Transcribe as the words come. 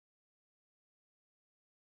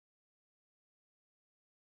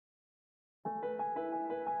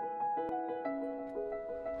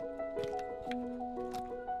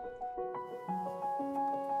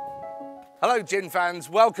Hello gin fans,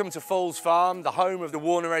 welcome to Falls Farm, the home of the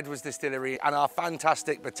Warner Edwards Distillery and our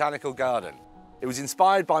fantastic botanical garden. It was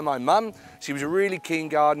inspired by my mum. She was a really keen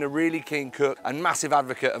gardener, really keen cook and massive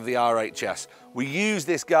advocate of the RHS. We use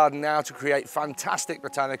this garden now to create fantastic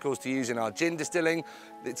botanicals to use in our gin distilling.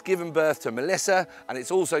 It's given birth to Melissa and it's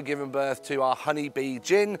also given birth to our honeybee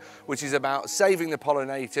gin, which is about saving the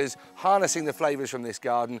pollinators, harnessing the flavours from this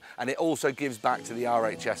garden, and it also gives back to the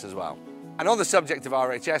RHS as well. And on the subject of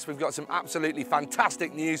RHS, we've got some absolutely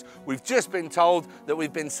fantastic news. We've just been told that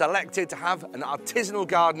we've been selected to have an artisanal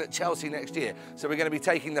garden at Chelsea next year. So we're going to be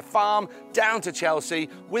taking the farm down to Chelsea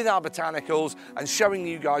with our botanicals and showing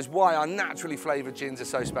you guys why our naturally flavoured gins are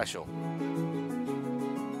so special.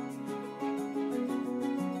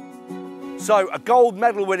 So a gold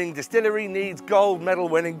medal winning distillery needs gold medal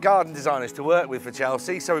winning garden designers to work with for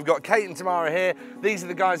Chelsea. So we've got Kate and Tamara here. These are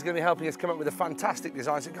the guys who are going to be helping us come up with a fantastic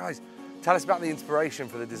design. So guys, tell us about the inspiration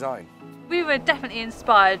for the design. We were definitely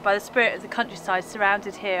inspired by the spirit of the countryside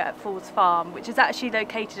surrounded here at Falls Farm, which is actually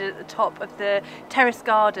located at the top of the Terrace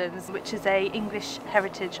Gardens, which is an English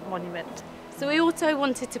heritage monument. So we also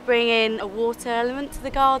wanted to bring in a water element to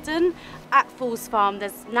the garden. At Falls Farm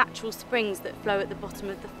there's natural springs that flow at the bottom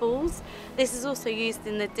of the falls. This is also used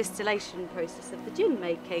in the distillation process of the gin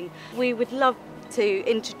making. We would love to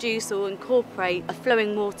introduce or incorporate a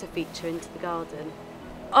flowing water feature into the garden.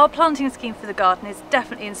 Our planting scheme for the garden is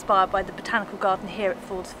definitely inspired by the botanical garden here at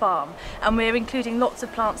Falls Farm, and we're including lots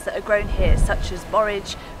of plants that are grown here such as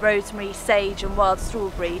borage, rosemary, sage and wild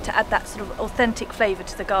strawberry to add that sort of authentic flavour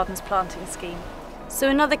to the garden's planting scheme. So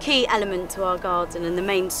another key element to our garden and the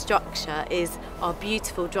main structure is our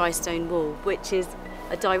beautiful dry stone wall, which is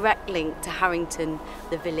a direct link to Harrington,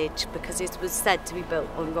 the village, because it was said to be built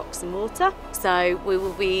on rocks and water. So we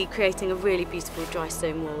will be creating a really beautiful dry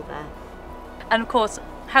stone wall there. And of course,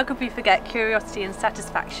 how could we forget curiosity and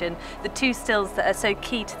satisfaction, the two stills that are so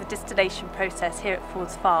key to the distillation process here at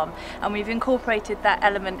Falls Farm, and we've incorporated that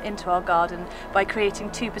element into our garden by creating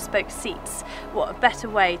two bespoke seats. What a better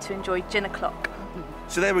way to enjoy gin o'clock.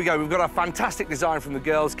 So there we go, we've got a fantastic design from the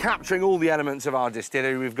girls, capturing all the elements of our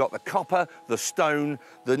distillery. We've got the copper, the stone,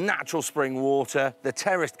 the natural spring water, the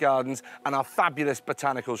terraced gardens, and our fabulous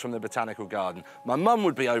botanicals from the botanical garden. My mum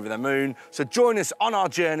would be over the moon, so join us on our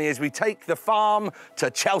journey as we take the farm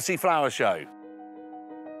to Chelsea Flower Show.